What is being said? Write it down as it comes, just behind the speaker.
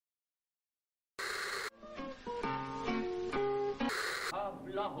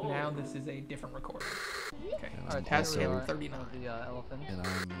Now this is a different recording. Okay. Alright, Task here we Cam are 39. with the elephant. And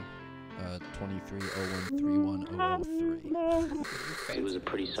I'm 2301310003. It was a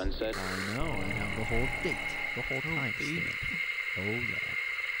pretty sunset. I know, I have the whole date, the whole time stamp. Oh yeah.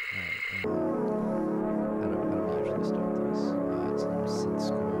 Alright, how do we usually start this? It's no sense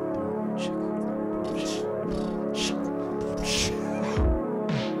school. Boom, chick, boom, chick, boom, chick, boom, chick.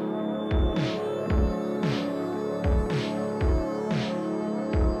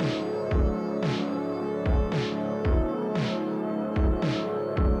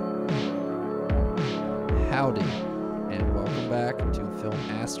 Howdy, and welcome back to Film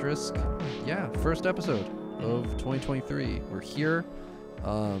Asterisk. Yeah, first episode of 2023. We're here,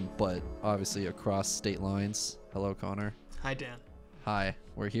 but obviously across state lines. Hello, Connor. Hi, Dan. Hi,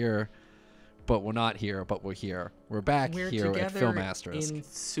 we're here, but we're not here, but we're here. We're back We're here at together Film Asterisk. in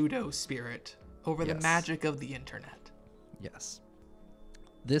pseudo spirit over the Yes. magic of the internet. Yes.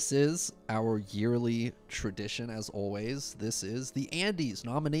 This is our yearly tradition, as always. This is the Andes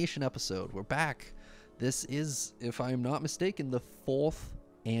nomination episode. We're back. This is, if I'm not mistaken, the 4th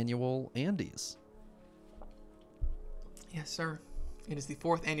annual Andes. Yes, sir. It is the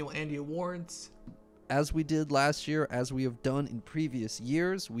 4th annual Andy Awards. As we did last year, as we have done in previous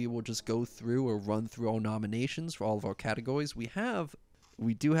years, we will just go through or run through our nominations for all of our categories. We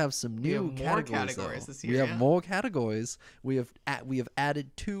do have some new have more categories categories though. this year, We have yeah. more categories. We have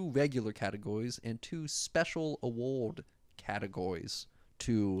added 2 regular categories and 2 special award categories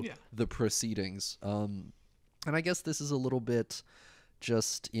to the proceedings. And I guess this is a little bit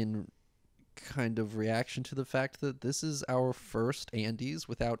just in kind of reaction to the fact that this is our first Andes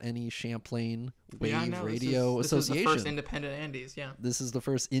without any Champlain Wave Radio this Association. Is the first independent Andes, yeah. This is the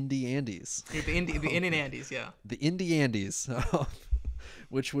first Indie Andes. The Indian Andes, yeah. The Indie Andes,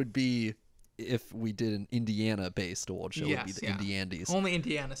 which would be, if we did an Indiana-based award show, it would be the Indie Andes. Only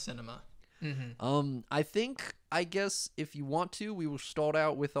Indiana cinema. Mm-hmm. I guess if you want to, we will start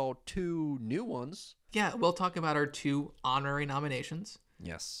out with our 2 new ones. Yeah, we'll talk about our 2 honorary nominations.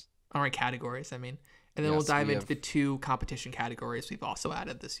 Yes. Honorary categories, I mean. And then we'll dive into the 2 competition categories we've also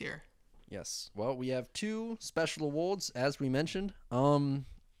added this year. Yes. Well, we have 2 special awards, as we mentioned. And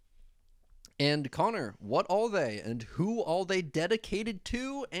Connor, what are they, and who are they dedicated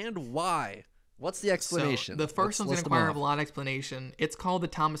to, and why? What's the explanation? So the first one's going to require a lot of explanation. It's called the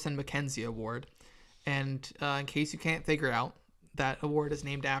Thomasin McKenzie Award. And in case you can't figure out, that award is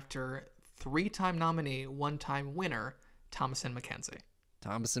named after 3-time nominee, 1-time winner, Thomasin McKenzie.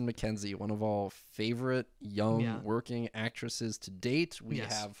 Thomasin McKenzie, one of our favorite young working actresses to date. We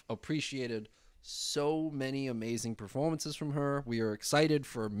have appreciated so many amazing performances from her. We are excited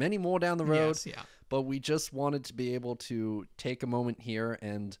for many more down the road. But we just wanted to be able to take a moment here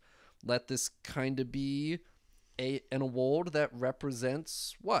and let this kind of be an award that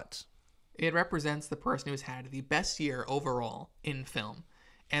represents what? It represents the person who's had the best year overall in film.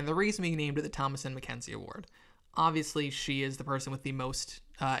 And the reason we named it the Thomasin McKenzie Award, obviously she is the person with the most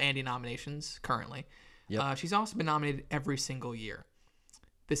Andy nominations currently. Yep. She's also been nominated every single year.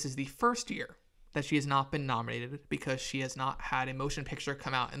 This is the first year that she has not been nominated because she has not had a motion picture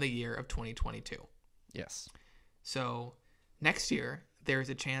come out in the year of 2022. Yes. So next year, there's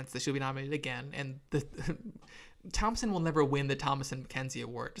a chance that she'll be nominated again. And Thomasin will never win the Thomasin McKenzie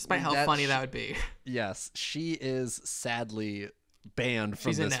Award, despite how funny that would be. Yes. She is sadly banned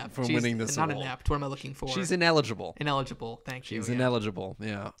from She's winning this award. Not inept. What am I looking for? She's ineligible. Ineligible. Thank you. She's ineligible.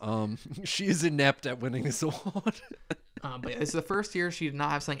 Yeah. She is inept at winning this award. But this is the first year she did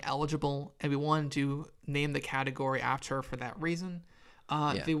not have something eligible, and we wanted to name the category after her for that reason.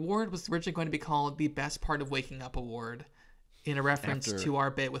 The award was originally going to be called the Best Part of Waking Up Award, in a reference to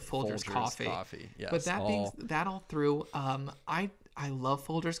our bit with Folgers Coffee. Yes, but that all through, I love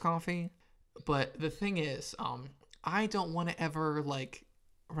Folgers Coffee, but the thing is, I don't want to ever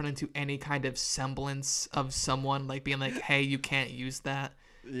run into any kind of semblance of someone being like, hey, you can't use that.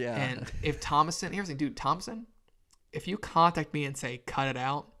 Yeah. And if Thomasin, here's the thing, dude, Thomasin, if you contact me and say cut it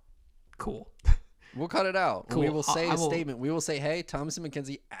out, cool. We'll cut it out. Cool. We will say a statement. We will say, hey, Thomasin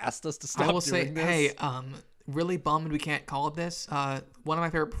McKenzie asked us to stop doing this. I will say, hey, really bummed we can't call it this. One of my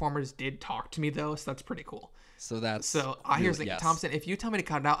favorite performers did talk to me though, so that's pretty cool. Here's the thing, Thomasin, if you tell me to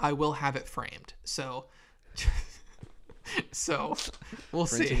cut it out, I will have it framed. So we'll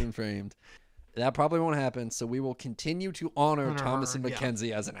see. Printed and framed. That probably won't happen. So we will continue to honor Thomasin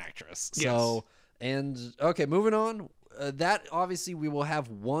McKenzie as an actress. So, and okay, moving on. That obviously we will have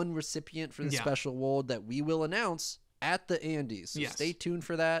one recipient for the special award that we will announce at the Andes. So stay tuned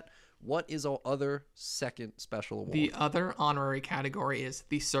for that. What is our other second special award? The other honorary category is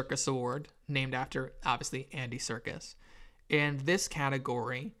the Serkis Award, named after, obviously, Andy Serkis. And this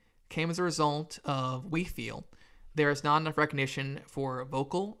category came as a result of, we feel, there is not enough recognition for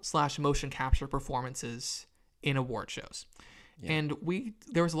vocal/motion capture performances in award shows. Yeah. And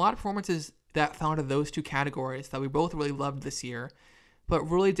there was a lot of performances that fell into those two categories that we both really loved this year, but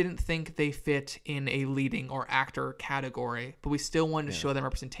really didn't think they fit in a leading or actor category, but we still wanted to show them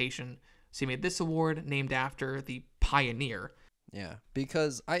representation. So we made this award named after the pioneer. Yeah,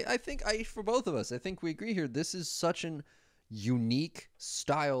 because I think for both of us, I think we agree here, this is such an unique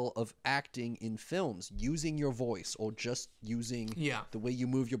style of acting in films, using your voice or just using the way you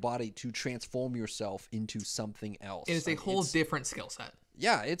move your body to transform yourself into something else. It is a whole different skill set.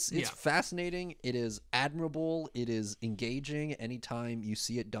 Yeah, it's fascinating. It is admirable. It is engaging anytime you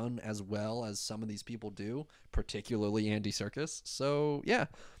see it done as well as some of these people do, particularly Andy Serkis. So yeah,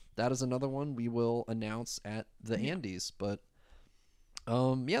 that is another one we will announce at the Andys. But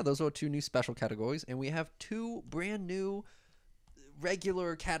those are 2 new special categories, and we have 2 brand new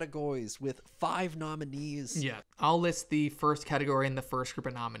regular categories with 5 nominees. Yeah, I'll list the first category and the first group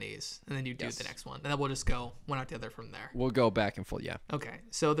of nominees, and then you do the next one, and then we'll just go one after the other from there. We'll go back and forth. Okay,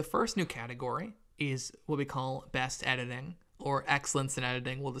 so the first new category is what we call best editing, or excellence in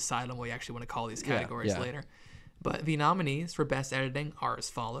editing. We'll decide on what we actually want to call these categories later. But the nominees for best editing are as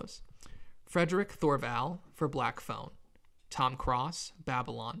follows: Frederick Thorvald for Black Phone, Tom Cross,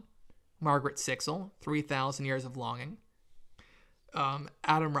 Babylon, Margaret Sixel, 3,000 Years of Longing,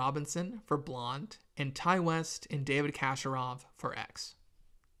 Adam Robinson for Blonde, and Ty West and David Kasparov for X.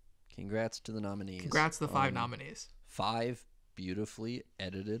 Congrats to the nominees. Congrats to the 5 nominees. 5 beautifully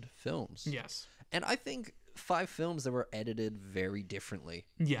edited films. Yes. And I think 5 films that were edited very differently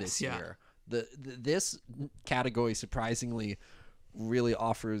this year. This category surprisingly really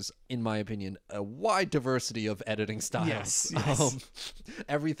offers, in my opinion, a wide diversity of editing styles. Yes.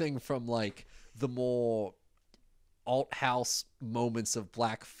 Everything from like the more alt house moments of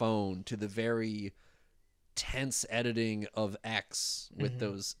Black Phone to the very tense editing of X with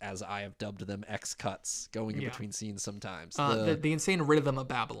those, as I have dubbed them, X cuts going in between scenes sometimes. The insane rhythm of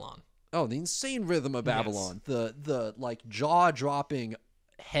Babylon. Oh, the insane rhythm of Babylon. Yes. The like jaw dropping,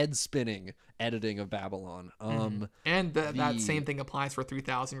 head spinning editing of Babylon. And that same thing applies for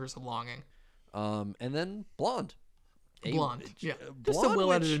 3,000 Years of Longing. And then Blonde. Blonde. Just a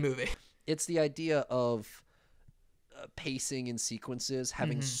well-edited movie. It's the idea of pacing in sequences,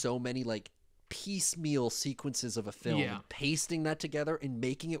 having so many like piecemeal sequences of a film, and pasting that together and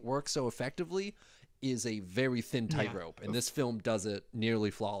making it work so effectively is a very thin tightrope. And this film does it nearly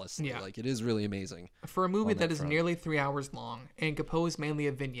flawlessly. Like, it is really amazing. For a movie that is nearly 3 hours long and composed mainly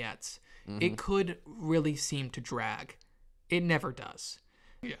of vignettes, it could really seem to drag. It never does.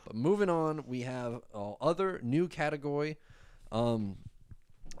 Yeah. But moving on, we have other new category.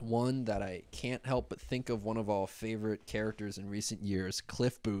 One that I can't help but think of one of our favorite characters in recent years,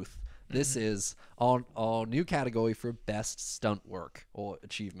 Cliff Booth. This is all new category for best stunt work or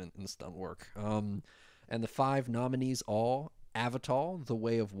achievement in stunt work. And the 5 nominees are Avatar, The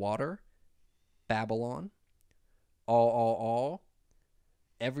Way of Water, Babylon, All,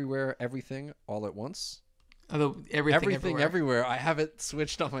 Everywhere, Everything, All at Once. Everything Everywhere. I have it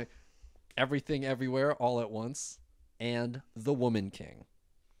switched on my Everything, Everywhere, All at Once, and The Woman King.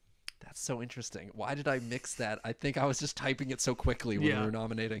 That's so interesting. Why did I mix that? I think I was just typing it so quickly when we were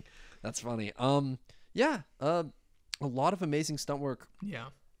nominating. That's funny. A lot of amazing stunt work. Yeah.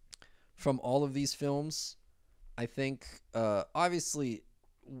 From all of these films. I think, obviously,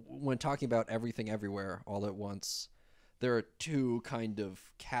 when talking about Everything Everywhere All at Once, there are 2 kind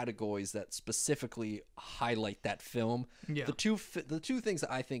of categories that specifically highlight that film. Yeah. The two things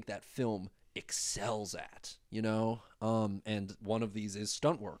that I think that film excels at, and one of these is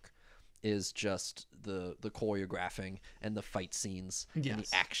stunt work. Is just the choreographing and the fight scenes and the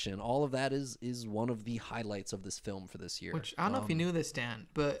action. All of that is one of the highlights of this film for this year. Which I don't know if you knew this, Dan,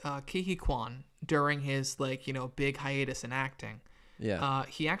 but 𝘁𝗍 𝗀, during his big hiatus in acting,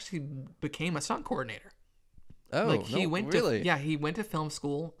 he actually became a stunt coordinator. Oh, he went to film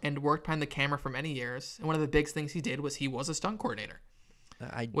school and worked behind the camera for many years. And one of the big things he did was he was a stunt coordinator.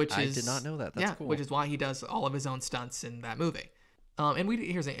 I did not know that. That's cool. Which is why he does all of his own stunts in that movie.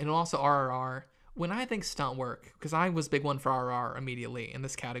 Here's the thing, and also RRR. When I think stunt work, because I was a big one for RRR immediately in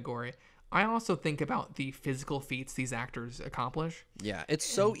this category, I also think about the physical feats these actors accomplish. Yeah, it's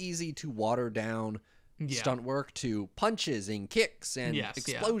so easy to water down stunt work to punches and kicks and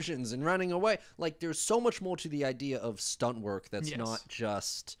explosions and running away. Like, there's so much more to the idea of stunt work that's not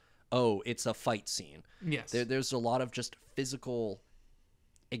just, it's a fight scene. Yes. There's a lot of just physical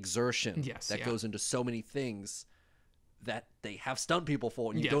exertion that goes into so many things. that they have stunt people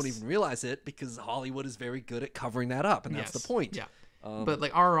for, and you don't even realize it because Hollywood is very good at covering that up, and that's the point. Yeah. But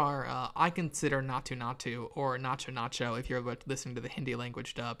like RR, I consider Naatu Naatu or Nacho Nacho, if you're listening to the Hindi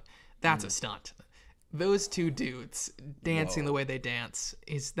language dub, that's a stunt. Those two dudes dancing the way they dance,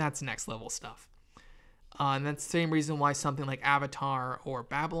 that's next level stuff. And that's the same reason why something like Avatar or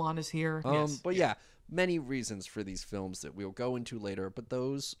Babylon is here. But yeah, many reasons for these films that we'll go into later, but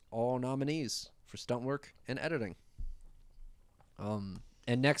those all nominees for stunt work and editing.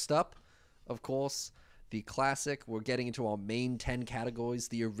 And next up, of course, the classic. We're getting into our main 10 categories,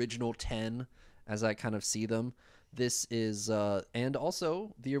 the original 10, as I kind of see them. This is, and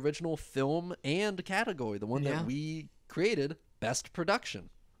also the original film and category, the one that we created, Best Production.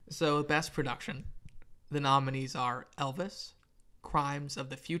 So, Best Production. The nominees are Elvis, Crimes of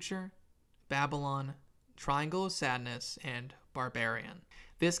the Future, Babylon, Triangle of Sadness, and Barbarian.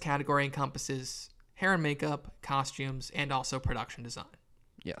 This category encompasses hair and makeup, costumes, and also production design.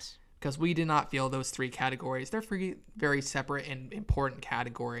 Yes. Because we did not feel those three categories. They're very separate and important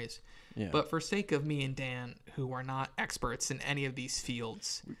categories. Yeah. But for sake of me and Dan, who are not experts in any of these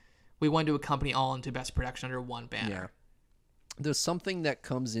fields, we wanted to accompany all into Best Production under one banner. Yeah. There's something that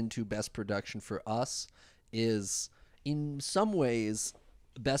comes into Best Production for us is, in some ways,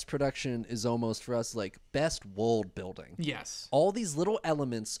 Best Production is almost for us like best world building. Yes. All these little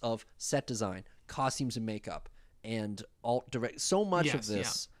elements of set design, costumes and makeup, and so much of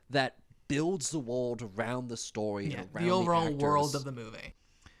this that builds the world around the story and around the overall actors. World of the movie.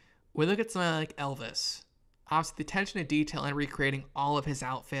 We look at something like Elvis. Obviously, the attention to detail and recreating all of his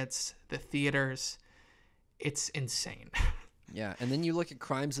outfits, the theaters, it's insane. Yeah, and then you look at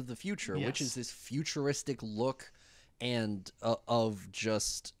Crimes of the Future, which is this futuristic look and of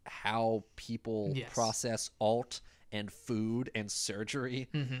just how people process alt and food and surgery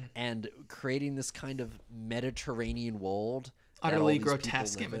and creating this kind of Mediterranean world. Utterly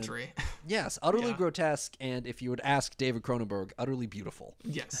grotesque imagery. Yes, utterly grotesque, and if you would ask David Cronenberg, utterly beautiful.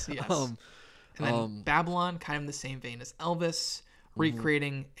 Yes, yes. And then Babylon, kind of in the same vein as Elvis,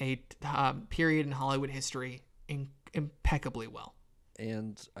 recreating a period in Hollywood history impeccably well.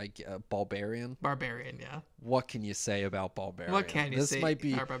 And Barbarian. Barbarian, yeah. What can you say about Barbarian? What can you say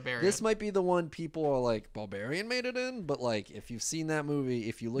about Barbarian? This might be the one people are like, Barbarian made it in? But like, if you've seen that movie,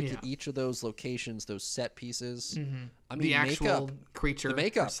 if you look at each of those locations, those set pieces, I mean, the actual creature, the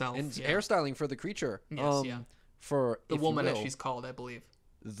makeup, herself, and hairstyling for the creature. Yes, for the woman, as she's called, I believe.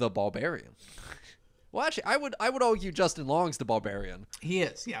 The Barbarian. Well, actually, I would argue Justin Long's the Barbarian. He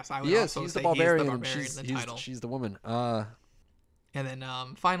is, yes. I would also he's say the Barbarian, he's the Barbarian in the title. She's the woman. And then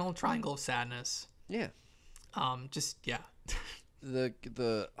final Triangle of Sadness. Yeah. The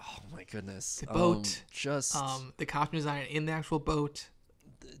oh my goodness. The boat. The costume design in the actual boat.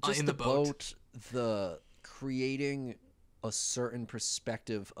 Just in the boat. The creating a certain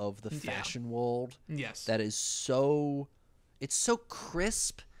perspective of the fashion world. Yes. That is it's so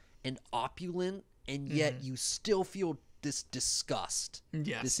crisp and opulent, and yet you still feel this disgust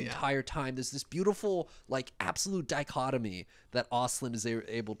this entire time. There's this beautiful, like, absolute dichotomy that Oslin is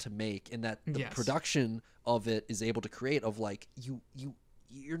able to make, and that the production of it is able to create, of like,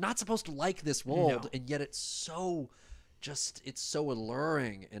 you're not supposed to like this world, and yet it's so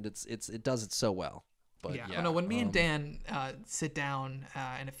alluring, and it does it so well. But when me and Dan sit down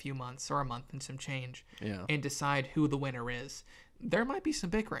in a few months or a month and some change and decide who the winner is, there might be some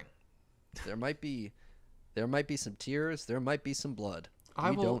bickering. There might be some tears. There might be some blood.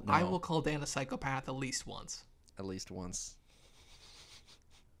 I will call Dan a psychopath at least once. At least once.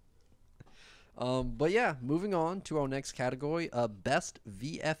 But yeah, moving on to our next category, Best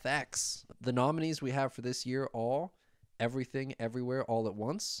VFX. The nominees we have for this year are Everything, Everywhere, All at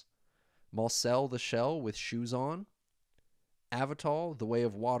Once, Marcel the Shell with Shoes On, Avatar, The Way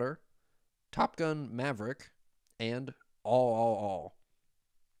of Water, Top Gun Maverick, and All.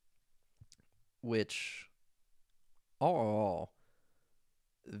 Which, all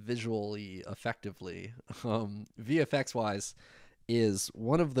visually, effectively, VFX-wise, is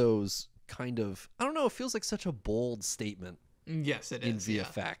one of those kind of, I don't know, it feels like such a bold statement. Yes, it is. In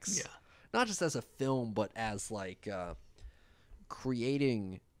VFX. Yeah. Not just as a film, but as like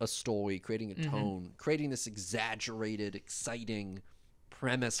creating a story, creating a tone, creating this exaggerated, exciting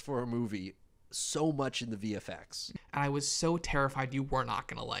premise for a movie, so much in the VFX. And I was so terrified you were not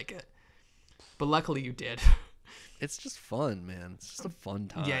going to like it. But luckily you did. It's just fun, man. It's just a fun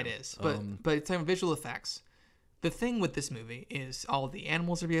time. Yeah, it is. But it's visual effects. The thing with this movie is all the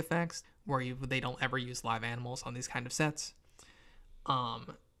animals are VFX, where they don't ever use live animals on these kind of sets.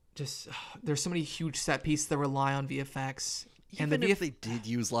 There's so many huge set pieces that rely on VFX. Even if they did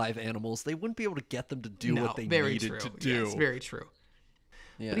use live animals, they wouldn't be able to get them to do what they needed to do. Yes, very true.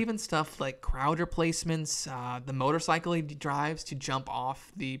 Yeah. But even stuff like crowd replacements, the motorcycle he drives to jump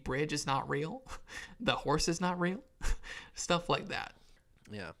off the bridge is not real. The horse is not real. Stuff like that.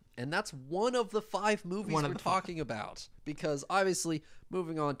 Yeah. And that's one of the 5 movies we're talking about. Because obviously,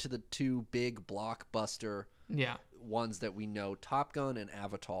 moving on to the 2 big blockbuster ones that we know, Top Gun and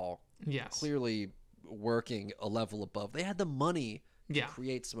Avatar, clearly working a level above. They had the money to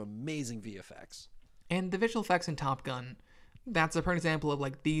create some amazing VFX. And the visual effects in Top Gun, that's a perfect example of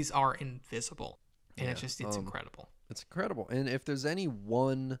like, these are invisible. And it's incredible. It's incredible. And if there's any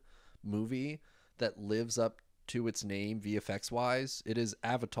one movie that lives up to its name VFX wise, it is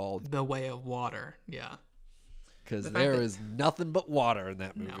Avatar: The Way of Water. Yeah. Because there is nothing but water in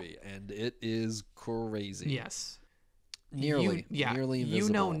that movie, and it is crazy. Yes. Nearly invisible. You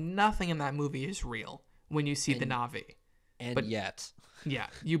know nothing in that movie is real when you see the Na'vi. But yet. Yeah,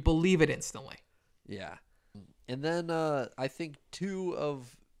 you believe it instantly. Yeah. And then I think 2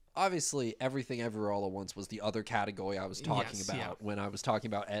 of... Obviously, Everything Everywhere All at Once was the other category I was talking about when I was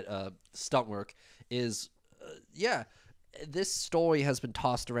talking about stunt work is... this story has been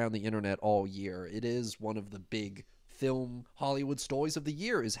tossed around the internet all year. It is one of the big film Hollywood stories of the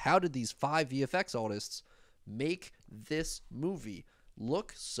year, is how did these 5 VFX artists make this movie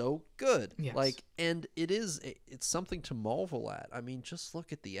look so good? Yes. Like, and it's something to marvel at. I mean, just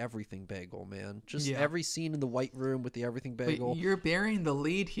look at the Everything Bagel, man. Just every scene in the White Room with the Everything Bagel. But you're burying the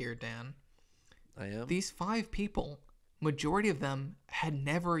lead here, Dan. I am. These 5 people, majority of them had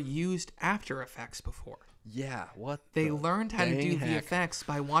never used After Effects before. Yeah, what they learned how to do VFX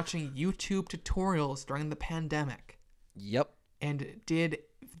by watching YouTube tutorials during the pandemic. Yep. And did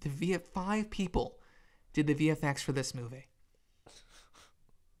 5 people did the VFX for this movie.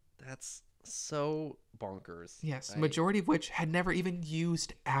 That's so bonkers. Yes, majority of which had never even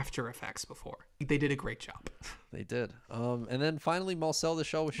used After Effects before. They did a great job. They did. And then finally, Marcel the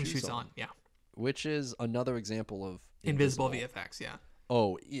Shell with shoes on. Yeah. Which is another example of invisible VFX, yeah.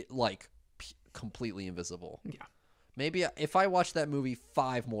 Oh, completely invisible. Yeah. Maybe if I watched that movie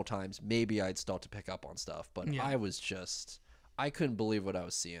 5 more times, maybe I'd start to pick up on stuff. But I couldn't believe what I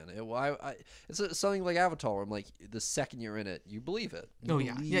was seeing. It's something like Avatar. I'm like, the second you're in it, you believe it.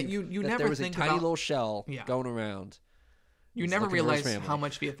 You never there was think a tiny little shell going around. You never realize how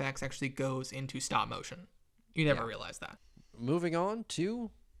much VFX actually goes into stop motion. You never realize that. Moving on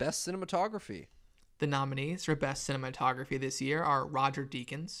to Best Cinematography. The nominees for Best Cinematography this year are Roger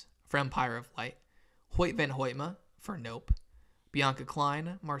Deakins for Empire of Light, 𝗁𝘁𝗄 for Nope, Bianca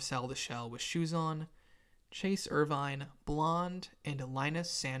Klein, Marcel the Shell with Shoes On, Chase Irvine, Blonde, and Linus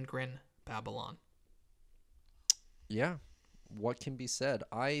Sandgren, Babylon. Yeah, what can be said?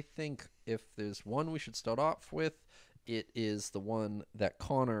 I think if there's one we should start off with, it is the one that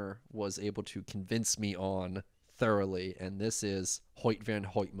Connor was able to convince me on thoroughly, and this is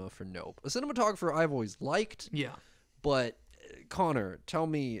𝗁𝘁𝗄 for Nope. A cinematographer I've always liked, but Connor, tell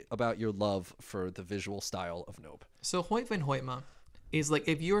me about your love for the visual style of Nope. So 𝗁𝘁𝗄 is like,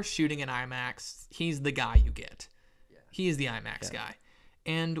 if you're shooting in IMAX, he's the guy you get. Yeah. He is the IMAX guy.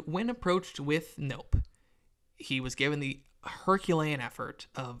 And when approached with Nope, he was given the Herculean effort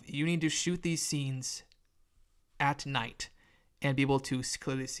of, you need to shoot these scenes at night and be able to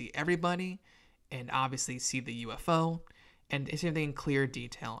clearly see everybody and obviously see the UFO and it's everything in clear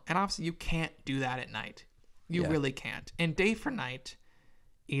detail. And obviously you can't do that at night. You really can't. And Day for Night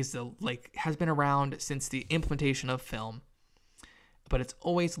is has been around since the implementation of film, but it's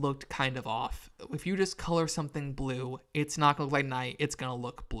always looked kind of off. If you just color something blue, it's not going to look like night, it's going to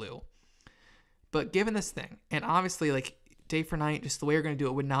look blue. But given this thing, and obviously Day for Night, just the way you're going to do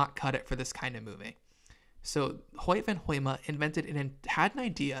it would not cut it for this kind of movie. So 𝗁𝘁𝗄 had an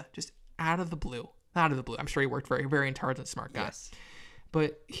idea just out of the blue. I'm sure he worked very, very intelligent, smart guy. Yes.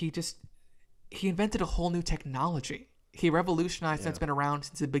 But he invented a whole new technology. He revolutionized that's been around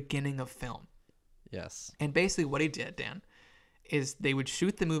since the beginning of film. Yes. And basically what he did, Dan, is they would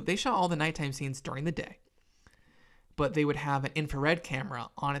shoot the movie. They shot all the nighttime scenes during the day, but they would have an infrared camera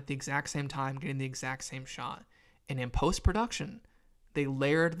on at the exact same time, getting the exact same shot. And in post-production, they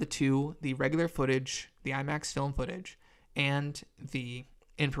layered the regular footage, the IMAX film footage, and the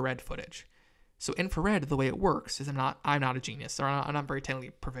infrared footage. So infrared, the way it works is I'm not a genius, or I'm not very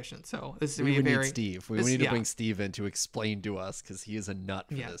technically proficient. So this is need Steve. We need to bring Steve in to explain to us because he is a nut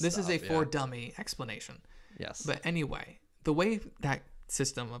for this. This is a for dummy explanation. Yes. But anyway, the way that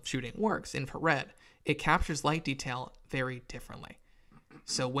system of shooting works, infrared, it captures light detail very differently.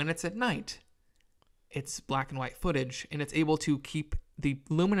 So when it's at night, it's black and white footage, and it's able to keep the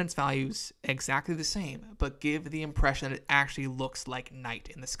luminance values exactly the same, but give the impression that it actually looks like night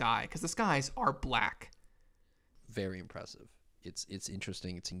in the sky, because the skies are black. Very impressive. It's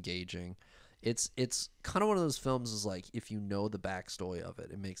interesting. It's engaging. It's kind of one of those films is like, if you know the backstory of it,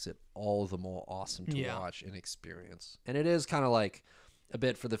 it makes it all the more awesome to watch and experience. And it is kind of like a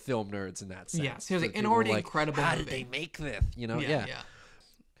bit for the film nerds in that sense. Yeah, seriously, an already incredible how movie. Did they make this? You know, yeah.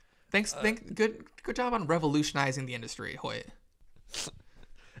 Thanks. Good job on revolutionizing the industry, Hoyt.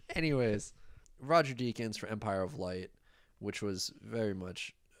 Anyways, Roger Deakins for Empire of Light, which was very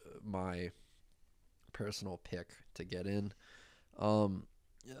much my personal pick to get in.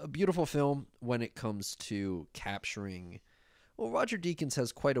 A beautiful film when it comes to capturing. Well, Roger Deakins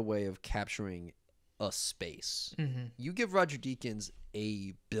has quite a way of capturing a space. Mm-hmm. You give Roger Deakins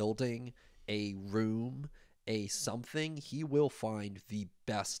a building, a room, a something, he will find the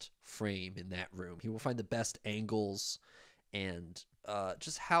best frame in that room. He will find the best angles and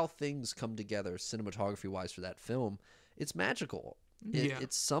just how things come together cinematography-wise for that film. It's magical.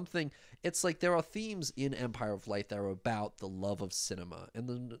 It's something. It's like there are themes in Empire of Light that are about the love of cinema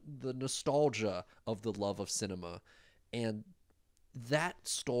and the nostalgia of the love of cinema, and that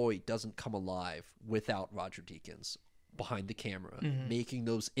story doesn't come alive without Roger Deakins behind the camera, making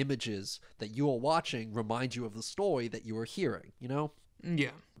those images that you are watching remind you of the story that you are hearing. You know?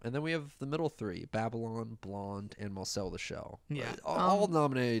 Yeah. And then we have the middle three: Babylon, Blonde, and Marcel the Shell. Yeah. All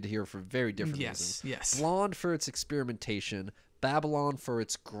nominated here for very different reasons. Yes. Blonde for its experimentation, Babylon for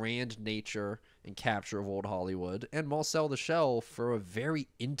its grand nature and capture of old Hollywood, and Marcel the Shell for a very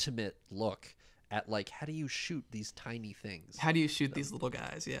intimate look at, like, how do you shoot these tiny things? How do you shoot these little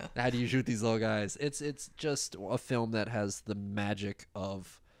guys? Yeah. How do you shoot these little guys? It's just a film that has the magic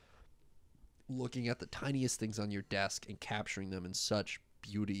of looking at the tiniest things on your desk and capturing them in such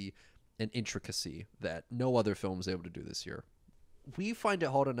beauty and intricacy that no other film is able to do this year. We find it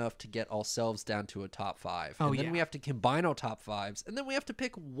hard enough to get ourselves down to a top five. And then we have to combine our top fives. And then we have to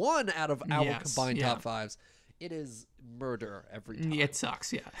pick one out of our combined top fives. It is murder every time. It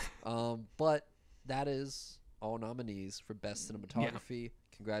sucks, yeah. But that is all nominees for Best Cinematography. Yeah.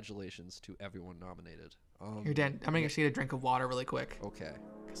 Congratulations to everyone nominated. You're dead. I'm going to get a drink of water really quick. Okay.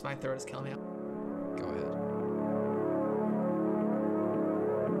 Because my throat is killing me. Go ahead.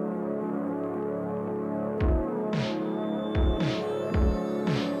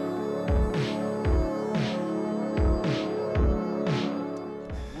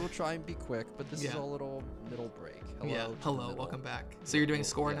 Try and be quick, but this is a little middle break. Hello, welcome back. So you're doing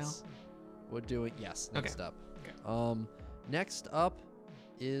score now? We're doing next up. Okay. Next up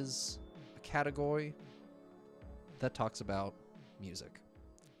is a category that talks about music,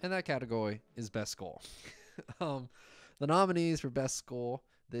 and that category is best score. The nominees for best score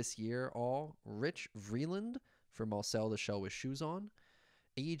this year are Rich Vreeland for Marcel the Shell with Shoes On,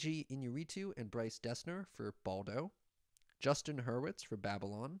 𝘕𝘁𝘁𝗎𝘂 and Bryce Dessner for Baldo, Justin Hurwitz for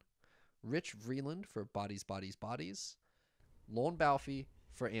Babylon, Rich Vreeland for Bodies, Bodies, Bodies, Lorne Balfe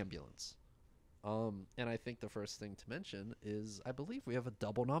for Ambulance. And I think the first thing to mention is I believe we have a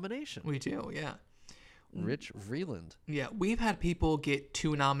double nomination. We do, yeah. Rich Vreeland. Yeah, we've had people get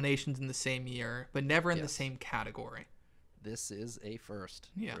 2 nominations in the same year, but never in the same category. This is a first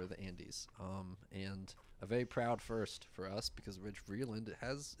for the Andes. And a very proud first for us because Rich Vreeland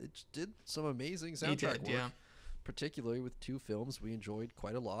did some amazing soundtrack work. Particularly with 2 films we enjoyed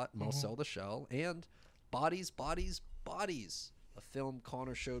quite a lot, Marcel the Shell and Bodies, Bodies, Bodies, a film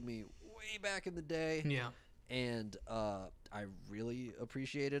Connor showed me way back in the day. Yeah. And I really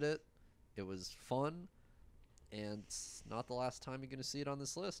appreciated it. It was fun, and it's not the last time you're going to see it on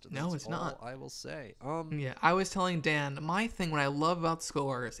this list. No, it's not. I will say. Yeah, I was telling Dan, my thing what I love about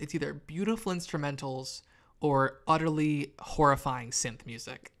scores, it's either beautiful instrumentals or utterly horrifying synth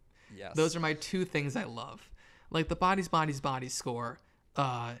music. Yes. Those are my 2 things I love. Like the Bodies, Bodies, Bodies score,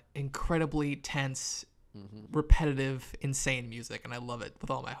 incredibly tense, repetitive, insane music, and I love it with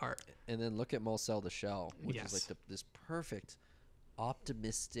all my heart. And then look at Marcel the Shell, which is like this perfect,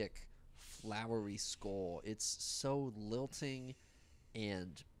 optimistic, flowery score. It's so lilting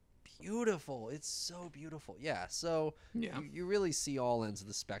and beautiful. It's so beautiful. Yeah, so you really see all ends of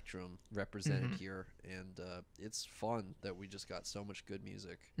the spectrum represented here, and it's fun that we just got so much good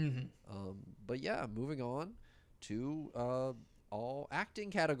music. But yeah, moving on to all acting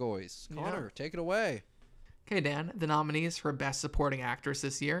categories. Connor, take it away. Okay, Dan. The nominees for Best Supporting Actress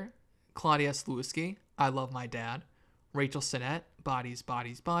this year: Claudia Sulewski, I Love My Dad; Rachel Sennett, Bodies,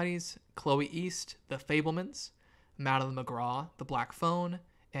 Bodies, Bodies; Chloe East, The Fabelmans; Madeline McGraw, The Black Phone;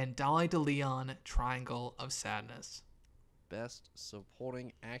 and Dolly DeLeon, Triangle of Sadness. Best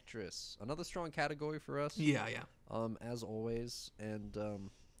Supporting Actress. Another strong category for us. Yeah. As always, and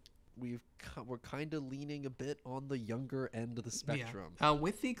we're kind of leaning a bit on the younger end of the spectrum. Yeah.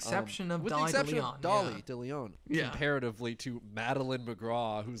 With the exception of Dolly de Leon. Comparatively to Madeline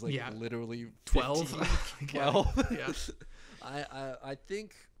McGraw, who's like literally 12. 12. Yeah. I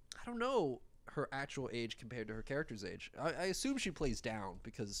think, I don't know her actual age compared to her character's age. I assume she plays down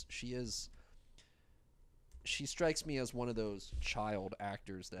because she strikes me as one of those child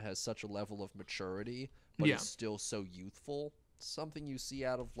actors that has such a level of maturity, but is still so youthful. Something you see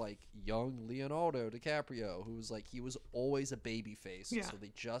out of like young Leonardo DiCaprio, who's like, he was always a baby face, so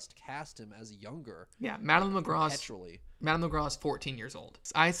they just cast him as younger. Madeline McGraw's 14 years old.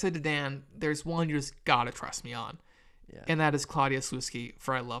 I said to Dan, there's one you just gotta trust me on, and that is Claudia Sulewski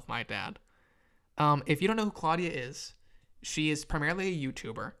for I Love My Dad. If you don't know who Claudia is, she is primarily a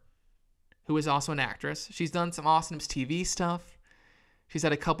YouTuber who is also an actress. She's done some awesome TV stuff. She's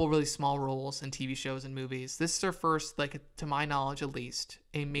had a couple really small roles in TV shows and movies. This is her first, like, to my knowledge at least,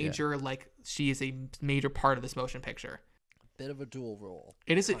 a major, she is a major part of this motion picture. A bit of a dual role.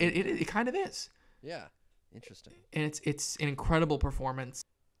 It is. It kind of is. Yeah. Interesting. And it's an incredible performance.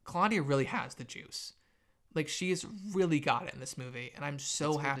 Claudia really has the juice. Like, she has really got it in this movie, and I'm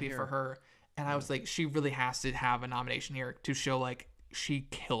so happy for her. And I was like, she really has to have a nomination here to show, like, she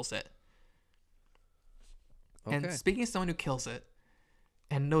kills it. Okay. And speaking of someone who kills it,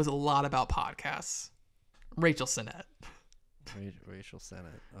 and knows a lot about podcasts, Rachel Sennett. Rachel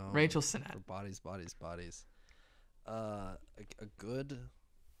Sennett. Rachel Sennett. For Bodies. A good...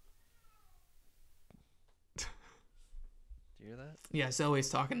 Do you hear that? Yeah, Zoe's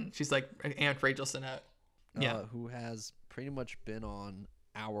talking. She's like, Aunt Rachel Sennett. Who has pretty much been on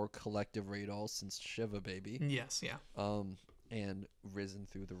our collective radar since Shiva Baby. Yes, yeah. And risen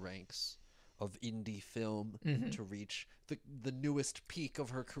through the ranks of indie film to reach the newest peak of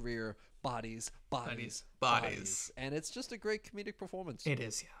her career, Bodies. And it's just a great comedic performance. It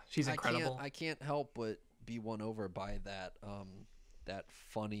is, yeah. She's incredible. I can't help but be won over by that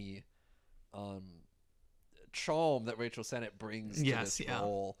funny charm that Rachel Sennett brings to this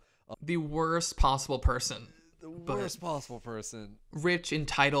role. The worst possible person. Rich,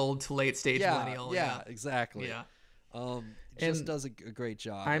 entitled, late stage millennial. Yeah, exactly. Yeah. Just does a great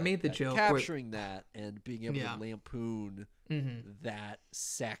job. I made the joke capturing that and being able to lampoon that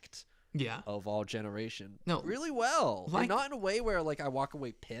sect of all generation really well. Like, and not in a way where like I walk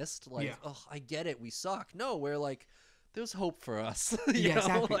away pissed, like, oh, I get it, we suck. No, we're like, there's hope for us.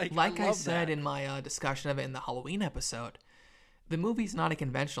 Exactly. Like I said in my discussion of it in the Halloween episode, the movie's not a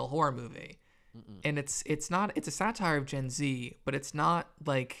conventional horror movie. And it's a satire of Gen Z, but it's not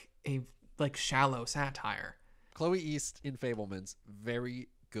like a shallow satire. Chloe East in Fabelmans, very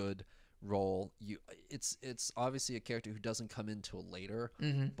good role. It's obviously a character who doesn't come in till later,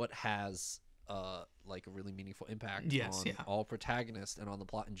 but has like a really meaningful impact on all protagonists and on the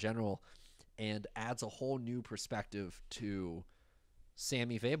plot in general, and adds a whole new perspective to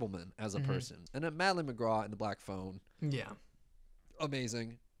Sammy Fabelman as a person. And then Madeline McGraw in The Black Phone. Yeah.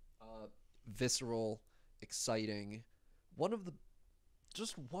 Amazing. Visceral, exciting. One of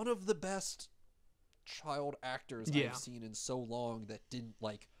the best child actors I've seen in so long that didn't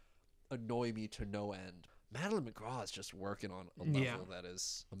like annoy me to no end. Madeline McGraw is just working on a level that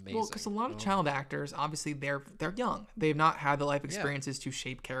is amazing. Well, because a lot of child actors, obviously, they're young. They've not had the life experiences to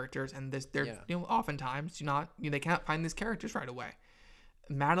shape characters, and they're oftentimes they can't find these characters right away.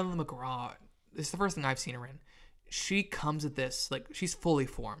 Madeline McGraw, this is the first thing I've seen her in. She comes at this like she's fully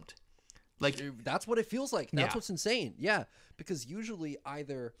formed. Like, that's what it feels like. That's what's insane. Yeah, because usually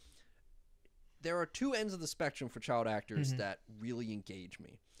either there are two ends of the spectrum for child actors that really engage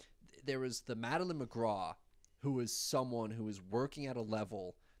me. There is the Madeline McGraw, who is someone who is working at a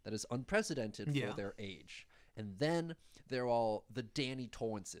level that is unprecedented for their age. And then there are the Danny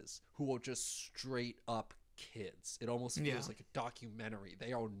Torrances, who are just straight up kids. It almost feels like a documentary.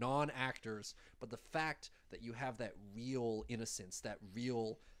 They are non-actors, but the fact that you have that real innocence, that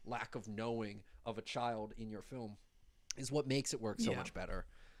real lack of knowing of a child in your film is what makes it work so much better.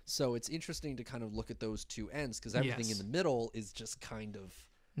 So it's interesting to kind of look at those two ends, because everything in the middle is just kind of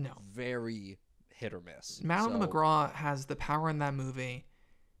very hit or miss. Madeline McGraw has the power in that movie.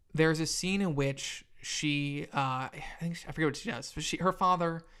 There's a scene in which she, I forget what she does. Her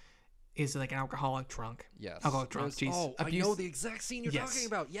father is like an alcoholic drunk. Yes. Alcoholic drunk. I know the exact scene you're talking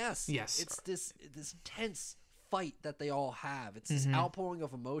about. Yes. It's this intense fight that they all have. It's this outpouring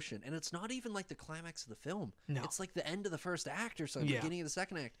of emotion, and it's not even like the climax of the film. No. It's like the end of the first act or so, the beginning of the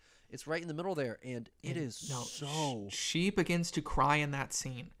second act. It's right in the middle there, and it is so... She begins to cry in that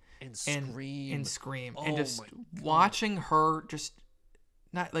scene. and Scream. And just watching her just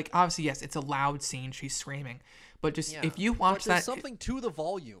not like, obviously, yes, it's a loud scene. She's screaming. But just if you watch there's something to the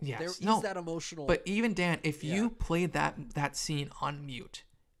volume. Yes, there is that emotional. But even Dan, if you played that scene on mute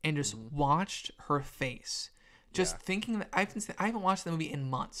and just watched her face, just thinking that I haven't watched the movie in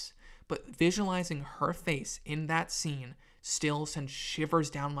months, but visualizing her face in that scene still sends shivers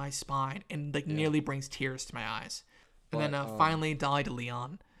down my spine and like nearly brings tears to my eyes. And then finally, Dolly de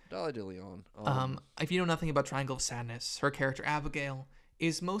Leon. If you know nothing about Triangle of Sadness, her character Abigail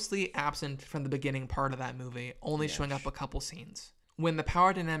is mostly absent from the beginning part of that movie, only showing up a couple scenes. When the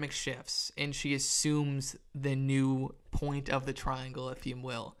power dynamic shifts and she assumes the new point of the triangle, if you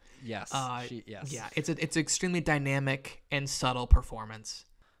will. Yes. Yeah, it's an extremely dynamic and subtle performance.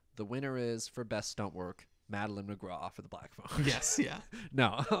 The winner is, for best stunt work, Madeline McGraw for The Black Phone. Yes, yeah.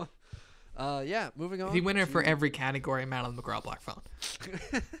 No. Moving on. The winner for every category, Madeline McGraw, Black Phone.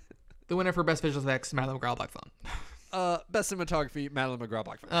 The winner for best visual effects, Madeline McGraw, Black Phone. Best cinematography, Madeline McGraw,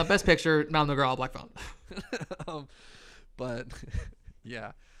 Black Phone. Best picture, Madeline McGraw, Black Phone.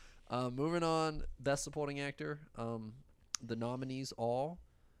 Moving on, best supporting actor. The nominees all: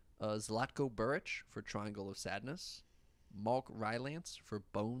 Zlatko Buric for Triangle of Sadness, Mark Rylance for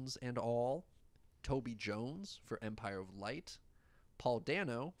Bones and All, Toby Jones for Empire of Light, Paul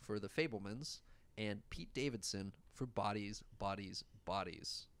Dano for The Fabelmans, and Pete Davidson for Bodies, Bodies,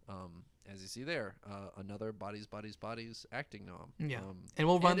 Bodies. As you see there, another Bodies, Bodies, Bodies acting nom. Yeah,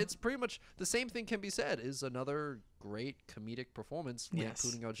 and it's pretty much the same thing can be said. Is another great comedic performance,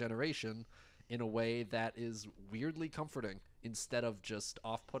 including our generation, in a way that is weirdly comforting instead of just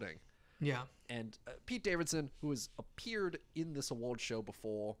off-putting. Yeah, and Pete Davidson, who has appeared in this award show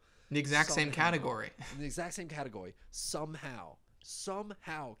before, the exact same category, somehow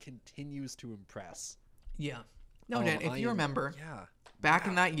continues to impress. Yeah. No, Dan, if you remember, back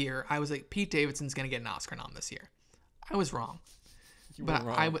in that year, I was like, Pete Davidson's going to get an Oscar nom this year. I was wrong.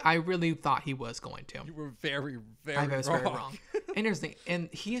 I really thought he was going to. You were very, very wrong. Very wrong. And here's the thing. And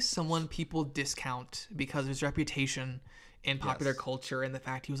he is someone people discount because of his reputation in popular culture and the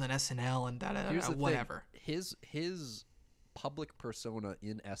fact he was on SNL and whatever. His public persona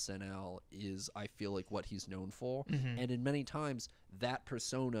in SNL is, I feel like, what he's known for. Mm-hmm. And in many times, that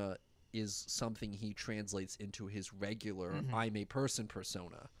persona is something he translates into his regular I'm a person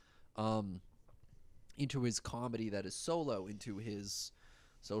persona, into his comedy that is solo, into his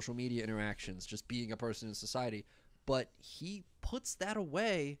social media interactions, just being a person in society. But he puts that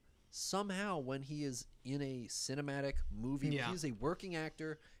away somehow when he is in a cinematic movie. Yeah. He is a working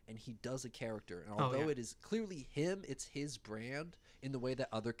actor and he does a character. And although it is clearly him, it's his brand in the way that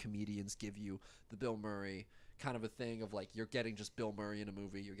other comedians give you the Bill Murray kind of a thing of like, you're getting just Bill Murray in a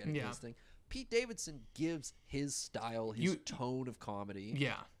movie, you're getting this thing. Pete Davidson gives his style, his tone of comedy.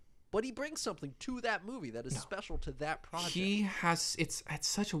 Yeah. But he brings something to that movie that is special to that project. He has, it's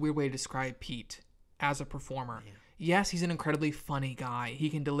such a weird way to describe Pete as a performer. Yeah. Yes, he's an incredibly funny guy. He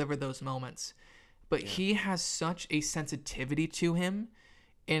can deliver those moments. But he has such a sensitivity to him,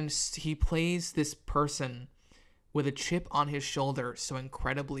 and he plays this person with a chip on his shoulder so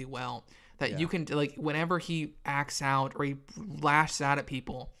incredibly well that you can, like, whenever he acts out or he lashes out at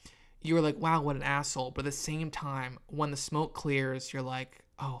people, you're like, wow, what an asshole. But at the same time, when the smoke clears, you're like,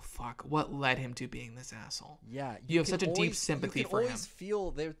 oh, fuck, what led him to being this asshole? Yeah. You have such a deep sympathy for him. You can always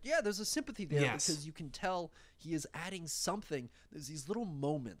feel there. Yeah, there's a sympathy there because you can tell he is adding something. There's these little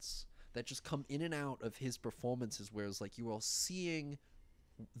moments that just come in and out of his performances where it's like you are seeing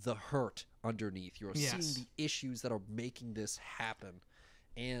the hurt underneath. You're seeing the issues that are making this happen.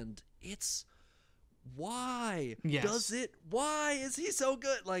 And it's... why does it? Why is he so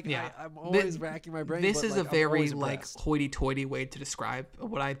good? Like, I'm always racking my brain. This is a very like hoity-toity way to describe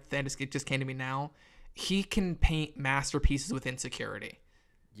what I think just came to me now. He can paint masterpieces with insecurity.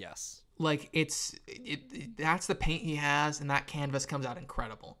 Yes, like that's the paint he has, and that canvas comes out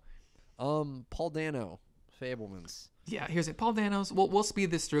incredible. Paul Dano, Fabelmans. Yeah, here's it. Paul Dano's. We'll speed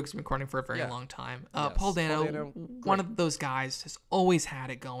this through because we've been recording for a very long time. Paul Dano, one of those guys, has always had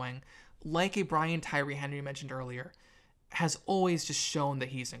it going. Like a Brian Tyree Henry mentioned earlier, has always just shown that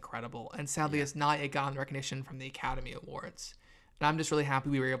he's incredible, and sadly has not yet gotten recognition from the Academy Awards. And I'm just really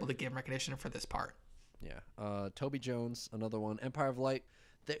happy we were able to give him recognition for this part. Yeah. Toby Jones, another one. Empire of Light.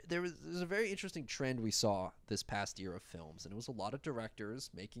 There's a very interesting trend we saw this past year of films, and it was a lot of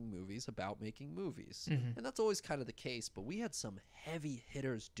directors making movies about making movies. Mm-hmm. And that's always kind of the case, but we had some heavy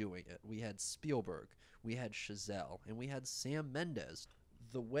hitters doing it. We had Spielberg, we had Chazelle, and we had Sam Mendes.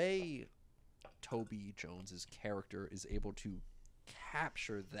 The way Toby Jones's character is able to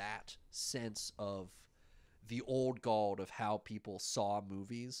capture that sense of the old guard of how people saw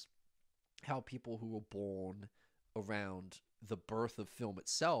movies how people who were born around the birth of film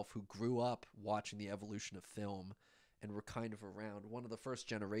itself, who grew up watching the evolution of film and were kind of around one of the first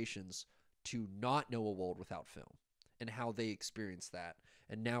generations to not know a world without film, and how they experienced that.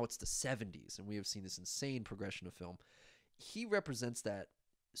 And now it's the 70s, and we have seen this insane progression of film. He represents that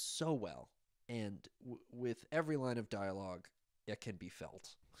so well, and with every line of dialogue, it can be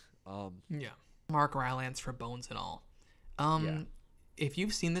felt. Mark Rylance for Bones and all. If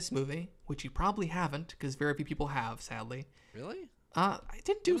you've seen this movie, which you probably haven't, because very few people have, sadly. Really? I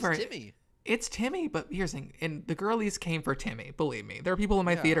didn't do very. Timmy. It's Timmy, but here's the thing. And the girlies came for Timmy, believe me. There are people in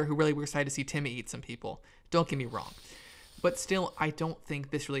my theater who really were excited to see Timmy eat some people. Don't get me wrong. But still, I don't think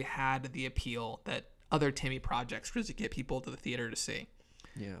this really had the appeal that other Timmy projects really get people to the theater to see.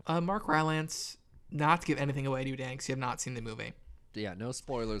 Yeah. Mark Rylance, not to give anything away to you, Dan, because you have not seen the movie. Yeah, no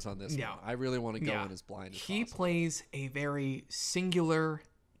spoilers on this one. I really want to go in as blind as possible. He plays a very singular,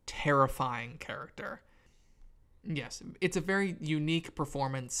 terrifying character. Yes, it's a very unique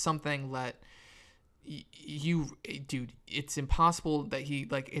performance, something that dude, it's impossible that he,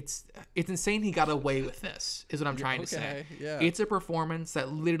 like, it's insane he got away with this, is what I'm trying to say. Yeah. It's a performance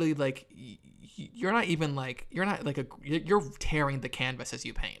that literally, like, you're tearing the canvas as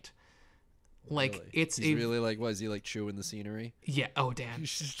you paint. Like, really? He's really like, what is he, like, chewing the scenery? Yeah. Oh, Dan.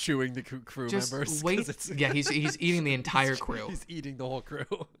 He's just chewing the crew members. Wait. Yeah, he's eating the entire crew. He's eating the whole crew.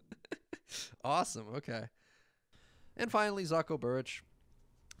 Awesome. Okay. And finally, 𝘂𝗶𝗵𝗏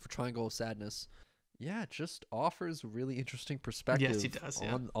for Triangle of Sadness. Yeah, just offers a really interesting perspective. Yes, he does,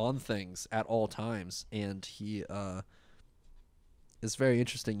 on things at all times, and he is very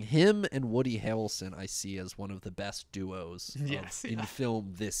interesting. Him and Woody Harrelson I see as one of the best duos in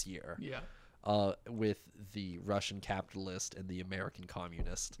film this year. Yeah. With the Russian capitalist and the American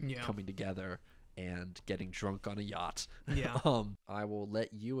communist coming together and getting drunk on a yacht. Yeah. I will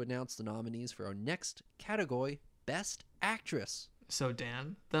let you announce the nominees for our next category, Best Actress. So,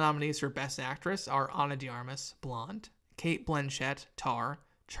 Dan, the nominees for Best Actress are Ana de Armas, Blonde, Cate Blanchett, Tar,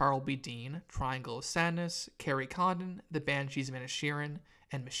 Charles B. Dean, Triangle of Sadness, Carrie Condon, The Banshees of Inisherin,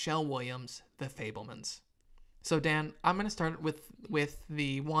 and Michelle Williams, The Fabelmans. So, Dan, I'm going to start with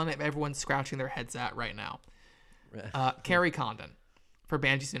the one that everyone's scratching their heads at right now. Carrie Condon for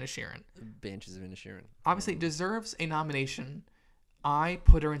Banshees of Inisherin. Banshees of Inisherin. Obviously deserves a nomination. I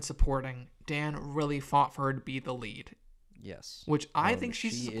put her in supporting. Dan really fought for her to be the lead. Yes. Which I think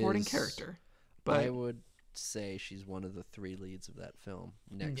she's a supporting character. But I would say she's one of the three leads of that film,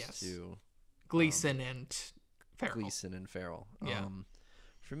 next to Gleason and Farrell. Yeah.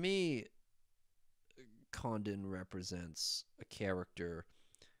 For me, Condon represents a character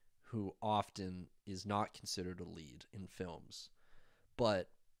who often is not considered a lead in films, but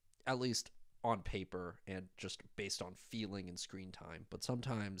at least on paper and just based on feeling and screen time. But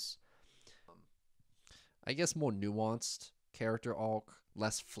sometimes, I guess, more nuanced character arc,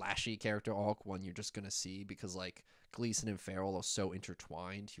 less flashy character arc, one you're just going to see because, like, Gleason and Farrell are so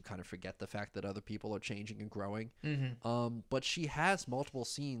intertwined, you kind of forget the fact that other people are changing and growing. Mm-hmm. But she has multiple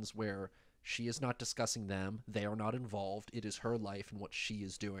scenes where she is not discussing them. They are not involved. It is her life and what she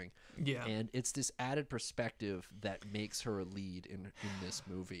is doing. Yeah. And it's this added perspective that makes her a lead in this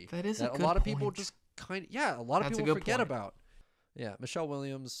movie. That is a good lot of point. people just a lot of people forget about. Yeah. Michelle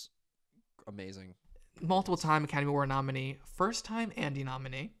Williams, amazing. Multiple-time Academy Award nominee. First-time Andy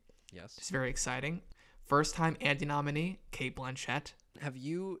nominee. Yes. It's very exciting. First-time Andy nominee, Cate Blanchett. Have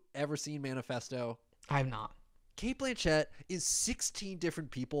you ever seen Manifesto? I have not. Cate Blanchett is 16 different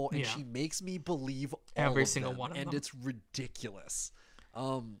people, and she makes me believe every single one of them. And it's ridiculous.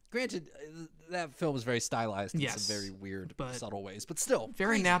 Granted, that film is very stylized in some very weird, subtle ways, but still.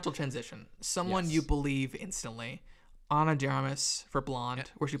 Very natural transition. Someone you believe instantly. Ana de Armas for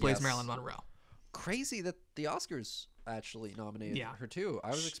Blonde, where she plays Marilyn Monroe. Crazy that the Oscars actually nominated her too.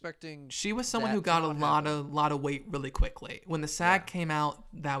 I was expecting she was someone who got a lot of weight really quickly. When the SAG came out,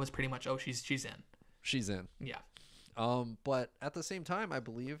 that was pretty much she's in. She's in. Yeah. But at the same time, I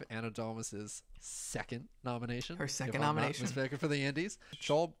believe Ana de Armas' second nomination. Her second nomination. For the Andes.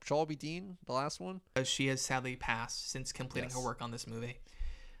 Charles B. Dean, the last one. She has sadly passed since completing her work on this movie.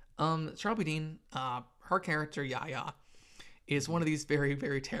 Charles B. Dean, her character Yaya, is one of these very,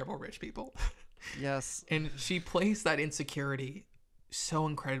 very terrible rich people. Yes. And she plays that insecurity so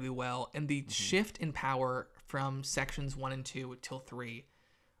incredibly well. And the shift in power from sections 1 and 2 till 3.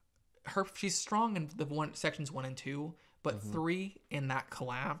 She's strong in sections 1 and 2, but 3 in that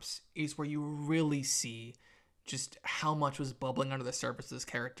collapse is where you really see just how much was bubbling under the surface of this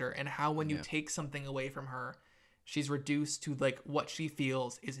character, and how when you take something away from her, she's reduced to, like, what she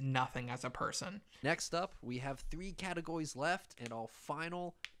feels is nothing as a person. Next up, we have 3 categories left, and our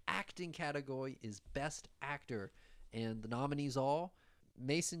final acting category is Best Actor. And the nominees are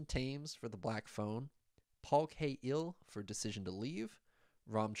Mason Thames for The Black Phone, Park Hae-il for Decision to Leave,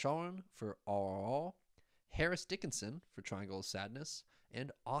 Ram Charan for RRR, Harris Dickinson for Triangle of Sadness,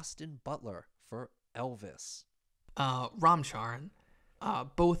 and Austin Butler for Elvis. Ram Charan,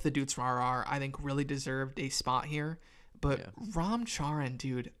 both the dudes from RRR, I think really deserved a spot here. But Ram Charan,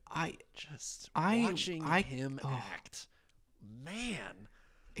 dude, watching him act, man.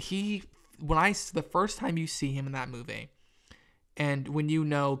 The first time you see him in that movie, and when you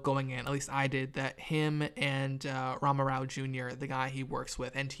know going in, at least I did, that him and Rama Rao Jr., the guy he works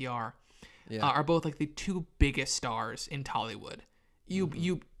with, NTR, are both like the two biggest stars in Tollywood.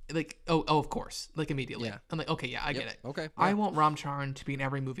 You like, of course, like immediately. Yeah. I'm like, okay, yeah, I get it. Okay. Yeah. I want Ram Charan to be in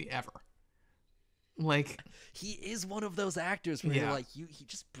every movie ever. Like, he is one of those actors where you're like, he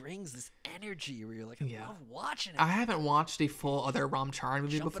just brings this energy where you're like, I love watching it. I haven't watched a full other Ram Charan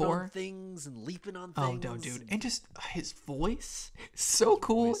movie Jumping before. On things and leaping on things. Oh no, dude! And just his voice, so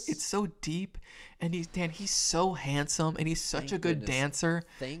cool. It's so deep, and he's so handsome, and he's such a good dancer.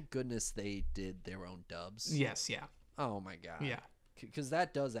 Thank goodness they did their own dubs. Yes, yeah. Oh my god. Yeah. Because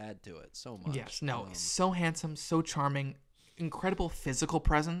that does add to it so much. Yes, no, so handsome, so charming, incredible physical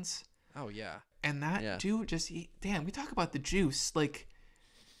presence. Oh yeah. And that dude we talk about the juice. Like,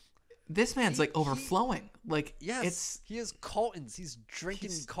 this man's like overflowing. Like, he has Carltons. He's drinking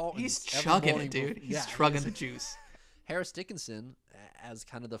Carltons. He's chugging it, dude. He's chugging the juice. Harris Dickinson as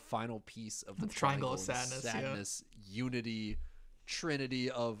kind of the final piece of the Triangle of Sadness unity, trinity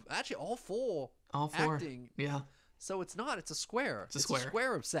of actually all four acting. Yeah. So it's a square. It's a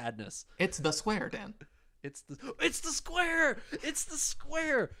square of sadness. It's the square, Dan. It's the square. It's the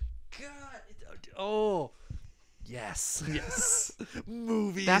square. God. Yes.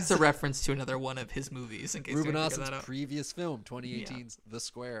 Movies. That's a reference to another one of his movies. In case Ruben Ostlund's previous film, 2018's The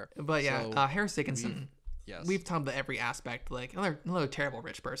Square. But Harris Dickinson. We've talked about every aspect. Like, another terrible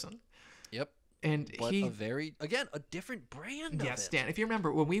rich person. Yep. And a different brand. Yes, Dan. If you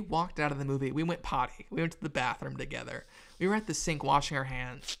remember, when we walked out of the movie, we went potty. We went to the bathroom together. We were at the sink washing our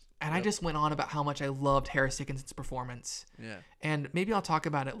hands. And I just went on about how much I loved Harris Dickinson's performance. Yeah. And maybe I'll talk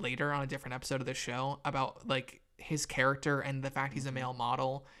about it later on a different episode of the show about like his character and the fact he's a male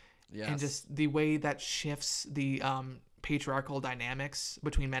model. Yes. And just the way that shifts the patriarchal dynamics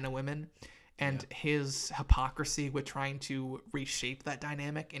between men and women, and his hypocrisy with trying to reshape that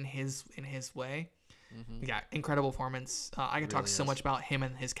dynamic in his way. Mm-hmm. Yeah, incredible performance. I could talk so much about him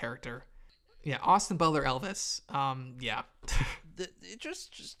and his character. Yeah, Austin Butler, Elvis. It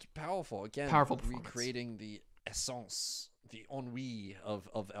just powerful again. Powerful recreating the essence, the ennui of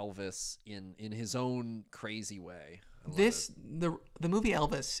Elvis in his own crazy way. The movie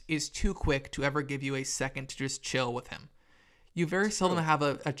Elvis is too quick to ever give you a second to just chill with him. You very seldom have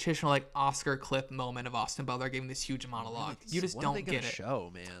a traditional like Oscar clip moment of Austin Butler giving this huge monologue. You just don't get it.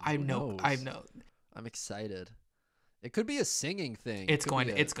 Show, man. I know. I'm excited. It could be a singing thing. It's going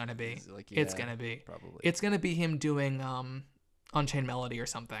to be. Probably. It's going to be him doing Unchained Melody or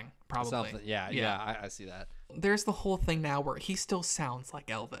something. Probably. I see that. There's the whole thing now where he still sounds like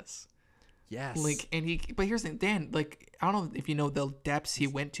Elvis. Yes. But here's the thing, Dan, like, I don't know if you know the depths he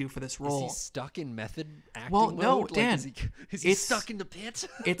went to for this role. Is he stuck in method acting mode? No, Dan. Is he stuck in the pit?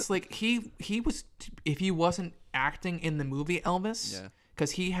 It's like he was, if he wasn't acting in the movie Elvis,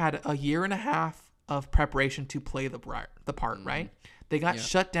 because he had a year and a half of preparation to play the part, right? They got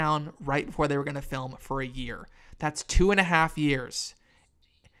shut down right before they were going to film for a year. That's 2.5 years.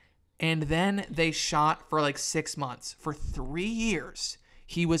 And then they shot for like 6 months. For 3 years,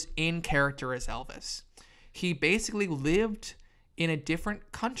 he was in character as Elvis. He basically lived in a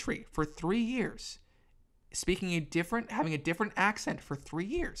different country for 3 years, having a different accent for 3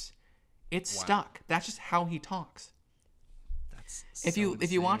 years. It's stuck. That's just how he talks. If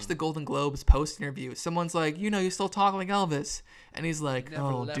you watch the Golden Globes post interview, someone's like, you still talk like Elvis, and he's like,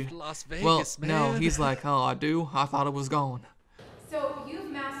 dude. Las Vegas, man. No, he's like, oh, I do. I thought it was gone. So you've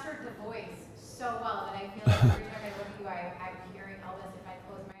mastered the voice so well that I feel like every time I look at you, I'm hearing Elvis if I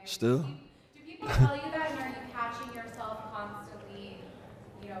close my eyes. Still? Do people tell you that, and are you catching yourself constantly?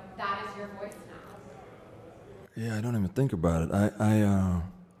 That is your voice now. Yeah, I don't even think about it.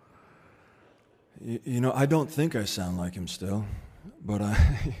 I don't think I sound like him still, but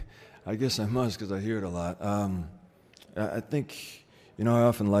I guess I must because I hear it a lot. I think, I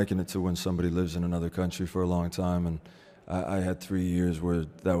often liken it to when somebody lives in another country for a long time, and I had 3 years where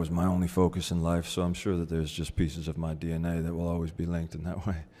that was my only focus in life, so I'm sure that there's just pieces of my DNA that will always be linked in that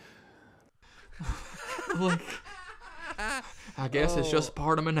way. I guess it's just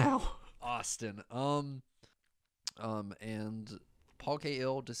part of me now. Austin. And Paul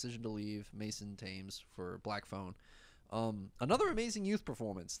K.Ill, Decision to Leave, Mason Thames for Black Phone. Another amazing youth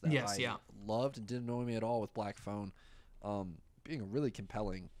performance that I loved and didn't annoy me at all with Black Phone. Being a really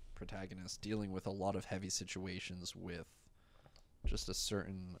compelling protagonist, dealing with a lot of heavy situations with just a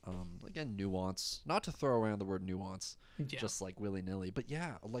certain, again, nuance. Not to throw around the word nuance, just like willy-nilly. But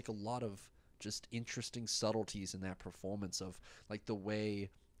yeah, like a lot of just interesting subtleties in that performance of like the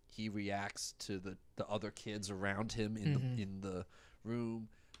way he reacts to the other kids around him in the room.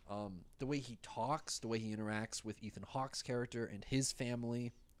 The way he talks, the way he interacts with Ethan Hawke's character and his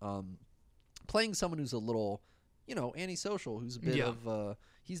family. Playing someone who's a little, antisocial, who's a bit of,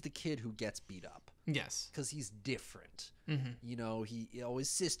 he's the kid who gets beat up. Yes. Because he's different. His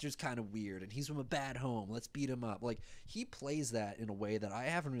sister's kind of weird and he's from a bad home. Let's beat him up. Like, he plays that in a way that I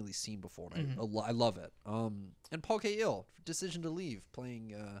haven't really seen before. And I love it. And Paul K.Ill, Decision to Leave,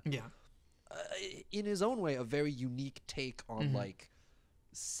 playing, in his own way, a very unique take on, like,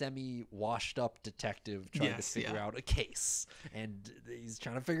 semi-washed up detective trying to figure out a case, and he's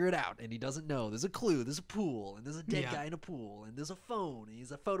trying to figure it out, and he doesn't know. There's a clue, there's a pool, and there's a dead guy in a pool, and there's a phone, and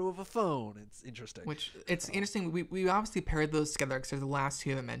he's a photo of a phone. It's interesting. Which it's interesting. We obviously paired those together because they're the last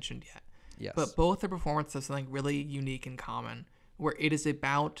two I haven't mentioned yet. Yes. But both the performances have something really unique in common, where it is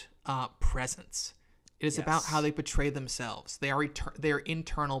about presence. It is about how they portray themselves. They are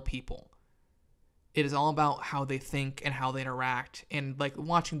internal people. It is all about how they think and how they interact, and like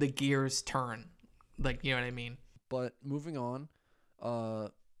watching the gears turn, like, you know what I mean? But moving on,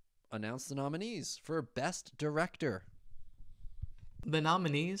 announce the nominees for Best Director. The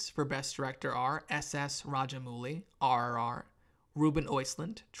nominees for Best Director are S.S. Rajamouli, RRR, Ruben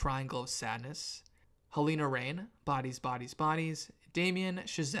Östlund, Triangle of Sadness, Halina Reijn, Bodies, Bodies, Bodies, Damien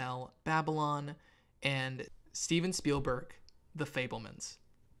Chazelle, Babylon, and Steven Spielberg, The Fabelmans.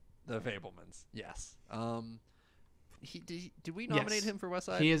 The Fabelmans, yes. Did we nominate him for West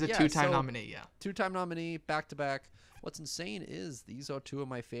Side? He is a two-time nominee, Two-time nominee, back-to-back. What's insane is these are two of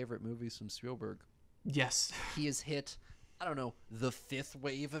my favorite movies from Spielberg. Yes. He has hit, I don't know, the fifth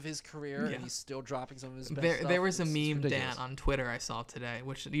wave of his career, and he's still dropping some of his best stuff. There was a meme, Dan, on Twitter I saw today,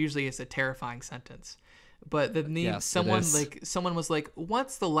 which usually is a terrifying sentence. But the meme, someone was like,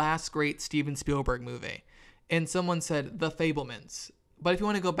 what's the last great Steven Spielberg movie? And someone said, The Fabelmans. But if you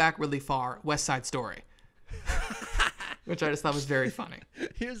want to go back really far, West Side Story. Which I just thought was very funny.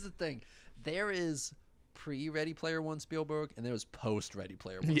 Here's the thing. There is pre-Ready Player One Spielberg, and there was post-Ready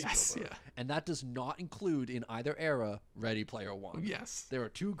Player One Spielberg. And that does not include, in either era, Ready Player One. Yes. There are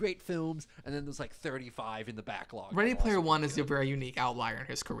two great films, and then there's like 35 in the backlog. Ready Player One is a very unique outlier in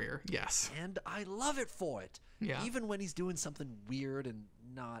his career. Yes. And I love it for it. Yeah. Even when he's doing something weird and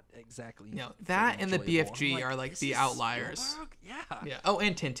not exactly. That and the BFG are like the outliers. Spielberg? Yeah. Oh,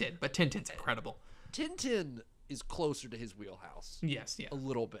 and Tintin, but Tintin's incredible. Tintin is closer to his wheelhouse. Yes, a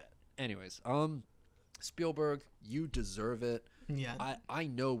little bit. Anyways, Spielberg, you deserve it. Yeah. I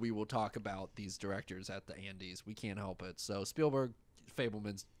know we will talk about these directors at the Andes. We can't help it. So Spielberg,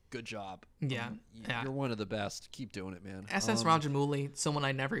 Fabelmans, good job. Yeah. You're one of the best. Keep doing it, man. S.S. Rajamouli, someone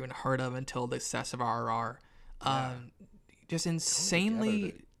I never even heard of until the success of RRR. Just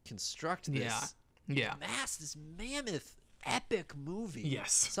insanely construct this this mammoth epic movie.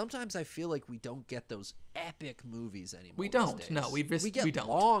 Yes. Sometimes I feel like we don't get those epic movies anymore. We don't. No, we get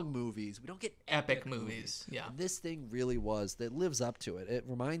long movies. We don't get epic movies. Yeah. And this thing really that lives up to it. It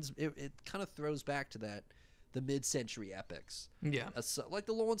reminds it kind of throws back to the mid-century epics. Yeah. Like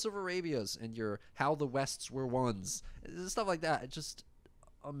the Lawrence of Arabia's and your How the Wests Were Ones. Stuff like that. It's just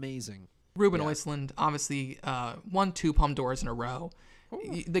amazing. Ruben Östlund obviously won 2 Palme d'Ors in a row.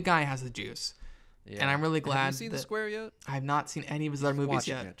 Ooh. The guy has the juice. Yeah. And I'm really glad. Have you seen The Square yet? I have not seen any of his other movies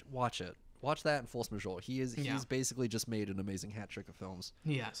yet. Watch it. Watch that and Force Majeure. He's basically just made an amazing hat trick of films.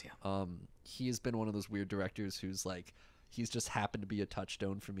 He has, he has been one of those weird directors who's like, he's just happened to be a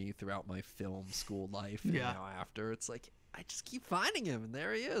touchstone for me throughout my film school life. And now after, it's like, I just keep finding him, and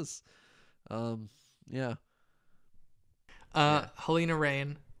there he is. Halina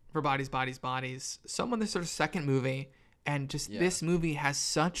Reijn for Bodies, Bodies, Bodies. Someone this sort of second movie, and just this movie has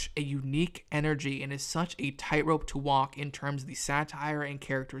such a unique energy and is such a tightrope to walk in terms of the satire and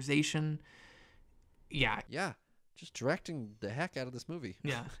characterization. Yeah. Just directing the heck out of this movie.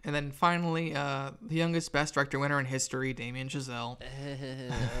 Yeah. And then finally, the youngest Best Director winner in history, Damien Chazelle.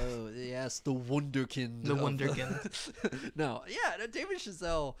 Oh, yes, the Wunderkind. The Wunderkind. No, Damien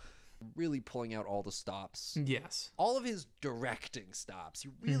Chazelle really pulling out all the stops. Yes. All of his directing stops.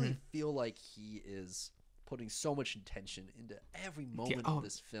 You really feel like he is putting so much intention into every moment of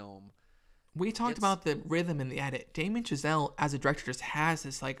this film. We talked about the rhythm in the edit. Damien Chazelle, as a director, just has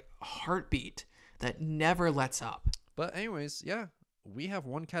this like heartbeat that never lets up. But anyways, we have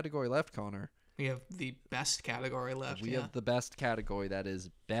one category left, Connor. We have the best category left. We have the best category, that is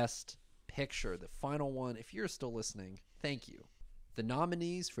Best Picture, the final one. If you're still listening, thank you. The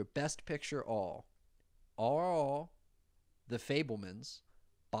nominees for Best Picture are The Fabelmans,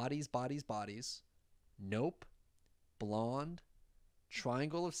 Bodies, Bodies, Bodies, Nope, Blonde,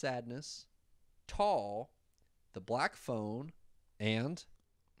 Triangle of Sadness, Tall, The Black Phone, and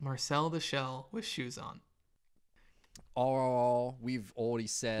Marcel the Shell with Shoes On. All we've already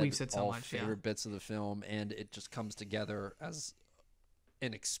said. We've said so all much, favorite bits of the film, and it just comes together as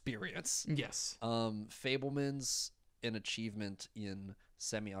an experience. Yes. Fabelman's an achievement in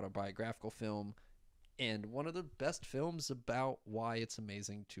semi-autobiographical film, and one of the best films about why it's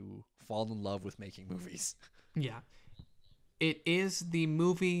amazing to fall in love with making movies. Yeah. It is the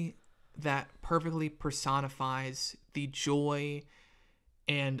movie that perfectly personifies the joy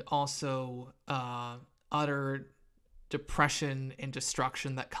and also utter depression and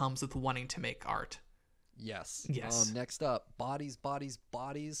destruction that comes with wanting to make art. Yes. Yes. Next up, Bodies, Bodies,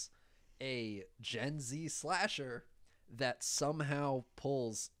 Bodies, a Gen Z slasher that somehow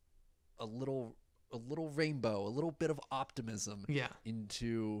pulls a little rainbow, a little bit of optimism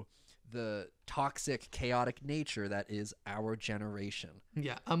into the toxic, chaotic nature that is our generation.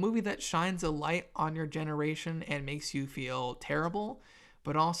 Yeah, a movie that shines a light on your generation and makes you feel terrible,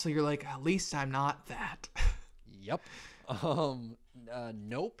 but also you're like, at least I'm not that. Yep.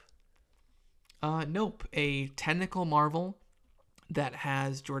 Nope. Nope, a technical marvel that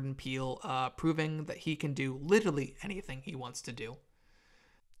has Jordan Peele proving that he can do literally anything he wants to do.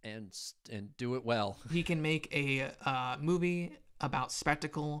 And do it well. He can make a movie about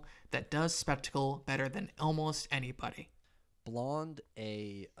spectacle that does spectacle better than almost anybody. Blonde,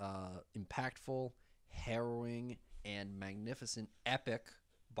 a impactful, harrowing, and magnificent epic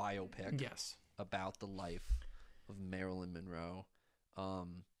biopic. Yes. About the life of Marilyn Monroe.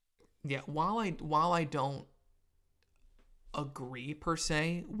 Yeah, while I don't agree per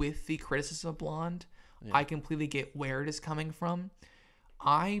se with the criticism of Blonde, I completely get where it is coming from.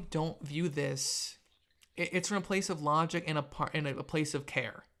 I don't view this. It's from a place of logic and a place of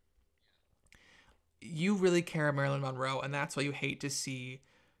care. You really care about Marilyn Monroe, and that's why you hate to see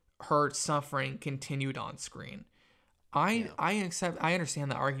her suffering continued on screen. I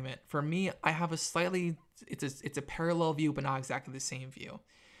understand the argument. For me, I have a slightly it's a parallel view, but not exactly the same view.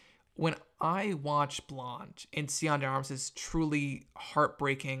 When I watch Blonde and see Ana de Armas' truly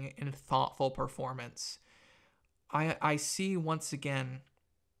heartbreaking and thoughtful performance, I see once again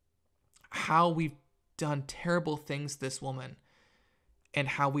how we've done terrible things to this woman and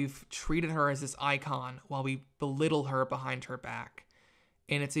how we've treated her as this icon while we belittle her behind her back.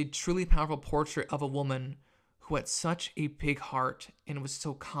 And it's a truly powerful portrait of a woman who had such a big heart and was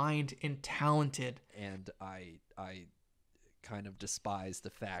so kind and talented. And I kind of despise the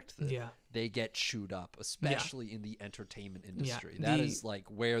fact that they get chewed up, especially in the entertainment industry. That is like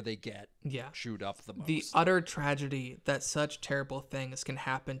where they get chewed up the most. The utter tragedy that such terrible things can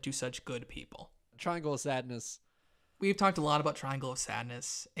happen to such good people. Triangle of Sadness. We've talked a lot about Triangle of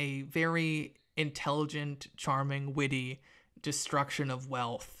Sadness, a very intelligent, charming, witty destruction of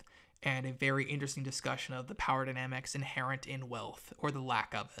wealth, and a very interesting discussion of the power dynamics inherent in wealth, or the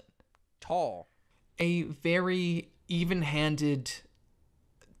lack of it. Tall. A very even-handed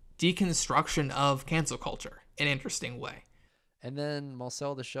deconstruction of cancel culture in an interesting way. And then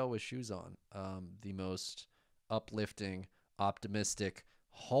Marcel the Shell with Shoes On, the most uplifting, optimistic,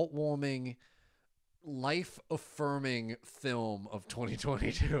 heartwarming, life-affirming film of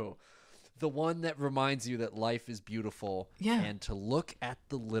 2022. The one that reminds you that life is beautiful and to look at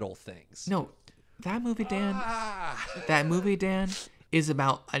the little things. No, that movie, Dan, is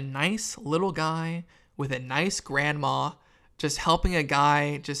about a nice little guy with a nice grandma just helping a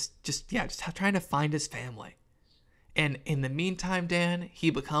guy just trying to find his family. And in the meantime, Dan,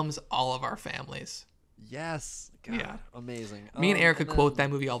 he becomes all of our families. Yes. God, amazing. Me and Erica quote that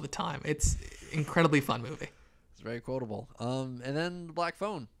movie all the time. It's an incredibly fun movie. It's very quotable. And then The Black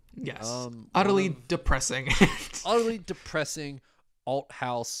Phone. Yes. Utterly depressing. Utterly depressing. Alt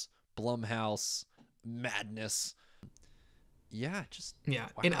house, Blumhouse, madness. Yeah, just wow.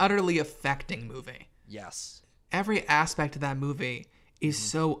 An utterly affecting movie. Yes. Every aspect of that movie is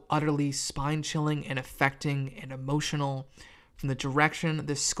so utterly spine-chilling and affecting and emotional. From the direction,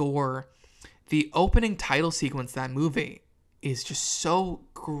 the score, the opening title sequence of that movie is just so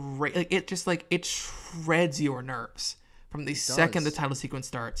great. It shreds your nerves from the second the title sequence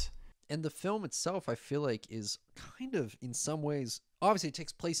starts. And the film itself, I feel like, is kind of, in some ways, obviously it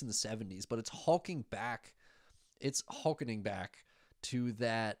takes place in the 70s, but it's harkening back to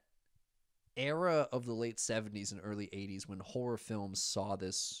that era of the late 70s and early 80s when horror films saw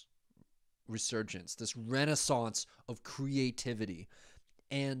this resurgence, this renaissance of creativity.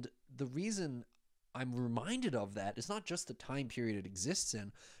 And the reason I'm reminded of that is not just the time period it exists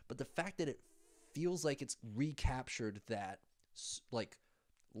in, but the fact that it feels like it's recaptured that like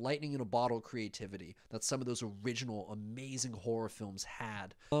lightning in a bottle creativity that some of those original amazing horror films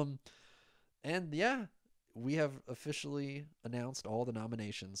had. And yeah, we have officially announced all the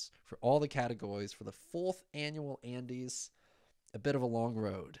nominations for all the categories for the 4th annual Andes. A bit of a long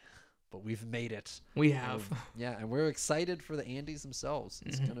road, but we've made it. We have. Yeah, and we're excited for the Andes themselves.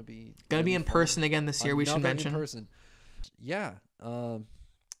 It's gonna be in person again this year. We should mention. In person. Yeah.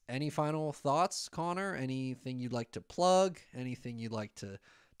 Any final thoughts, Connor? Anything you'd like to plug? Anything you'd like to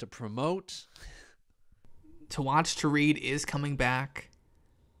promote? To Watch to Read is coming back.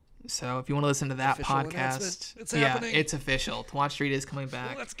 So if you want to listen to that podcast, it's happening. It's official. To Watch to Read is coming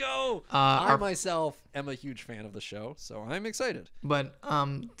back. Let's go. I myself am a huge fan of the show, so I'm excited. But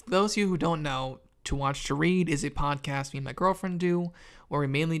those of you who don't know, To Watch to Read is a podcast me and my girlfriend do, where we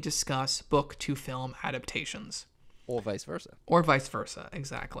mainly discuss book to film adaptations. Or vice versa.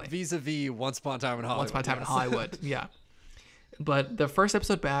 Exactly. Vis-a-vis Once Upon a Time in Hollywood. Once Upon a Time in Hollywood, yeah. But the first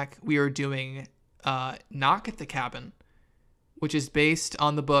episode back, we are doing Knock at the Cabin, which is based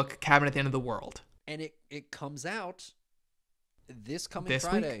on the book Cabin at the End of the World. And it comes out this coming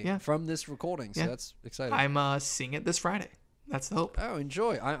Friday from this recording, so that's exciting. I'm seeing it this Friday. That's the hope. Oh,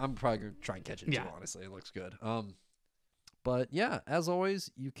 enjoy. I'm probably going to try and catch it too, honestly. It looks good. But yeah, as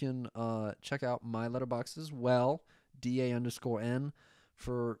always, you can check out my Letterboxd as well, DA_N,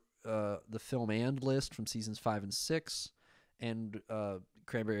 for the film and list from seasons 5 and 6. And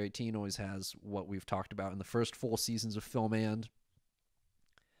Cranberry 18 always has what we've talked about in the first 4 seasons of Film and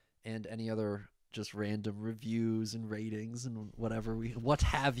any other just random reviews and ratings and what have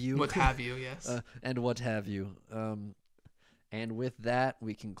you. What have you, yes. And what have you. And with that,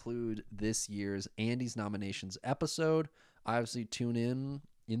 we conclude this year's Andy's Nominations episode. Obviously, tune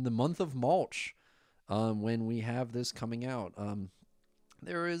in the month of March when we have this coming out.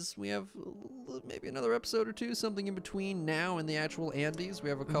 We have maybe another episode or two, something in between now and the actual Andes. We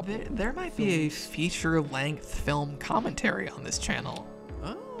have a couple. There might be a feature-length film commentary on this channel.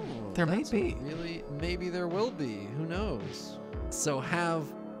 Oh, there may be. Maybe there will be. Who knows? So have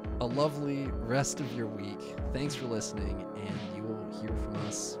a lovely rest of your week. Thanks for listening, and you will hear from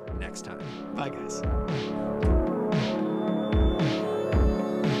us next time. Bye, guys.